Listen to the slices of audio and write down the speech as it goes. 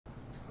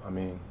I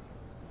mean,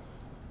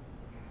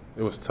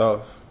 it was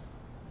tough,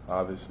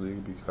 obviously,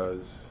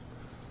 because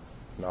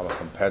I'm a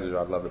competitor.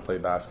 I love to play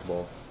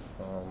basketball.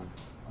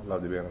 I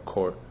love to be on the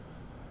court,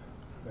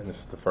 and this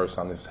is the first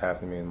time this has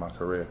happened to me in my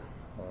career,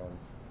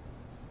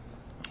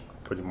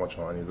 pretty much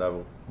on any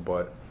level.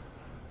 But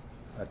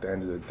at the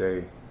end of the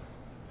day,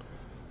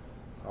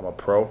 I'm a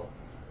pro.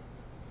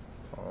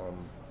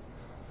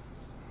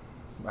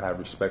 I have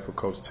respect for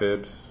Coach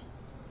Tibbs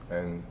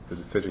and the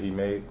decision he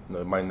made.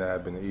 It might not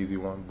have been an easy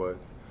one, but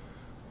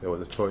it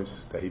was a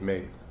choice that he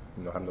made.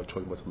 I have no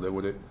choice but to live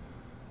with it.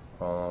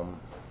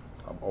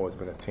 I've always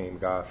been a team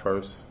guy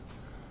first.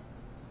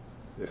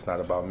 It's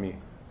not about me.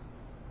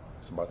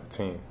 It's about the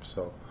team.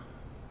 So,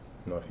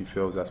 if he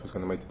feels that's what's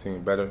going to make the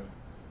team better,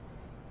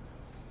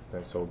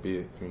 then so be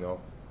it.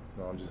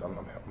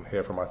 I'm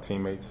here for my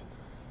teammates,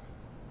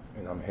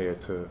 and I'm here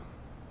to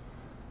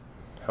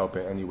help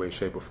in any way,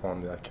 shape, or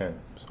form that I can.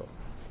 So.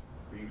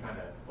 Were you kind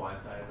of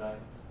blindsided by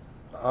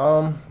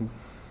it?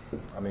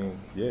 I mean,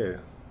 yeah.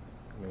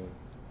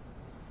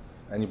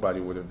 Anybody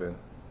would have been,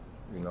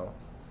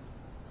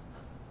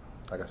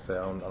 Like I said,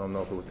 I don't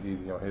know if it was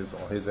easy on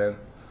his end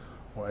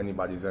or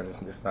anybody's end.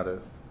 It's not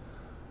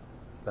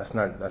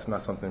that's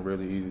not something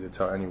really easy to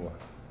tell anyone,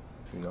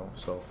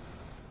 So,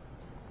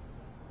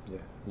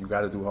 yeah, you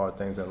got to do hard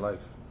things in life.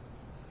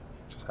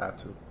 Just have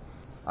to.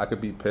 I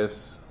could be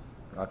pissed,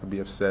 I could be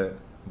upset,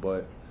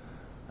 but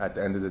at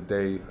the end of the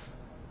day,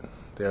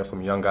 there are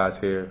some young guys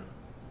here,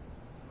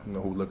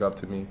 who look up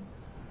to me.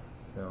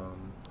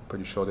 I'm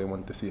pretty sure they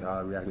wanted to see how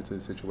I reacted to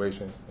the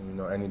situation. And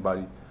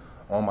anybody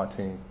on my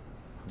team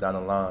down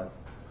the line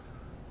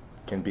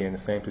can be in the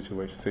same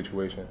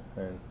situation,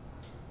 and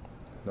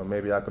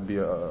maybe I could be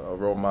a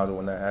role model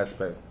in that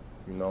aspect.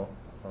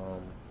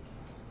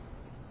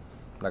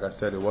 Like I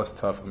said, it was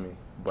tough for me,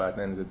 but at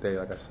the end of the day,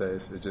 like I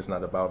said, it's just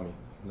not about me.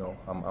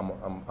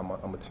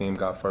 I'm a team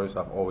guy first.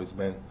 I've always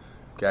been.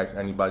 If you ask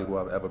anybody who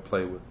I've ever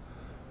played with,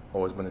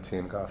 always been a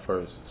team guy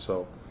first.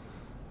 So,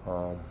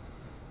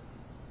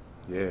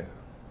 yeah,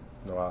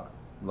 I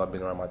love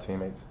being around my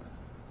teammates.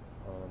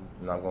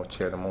 And I'm gonna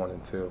cheer them on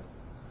until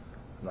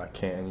I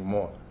can't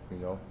anymore.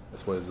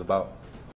 That's what it's about.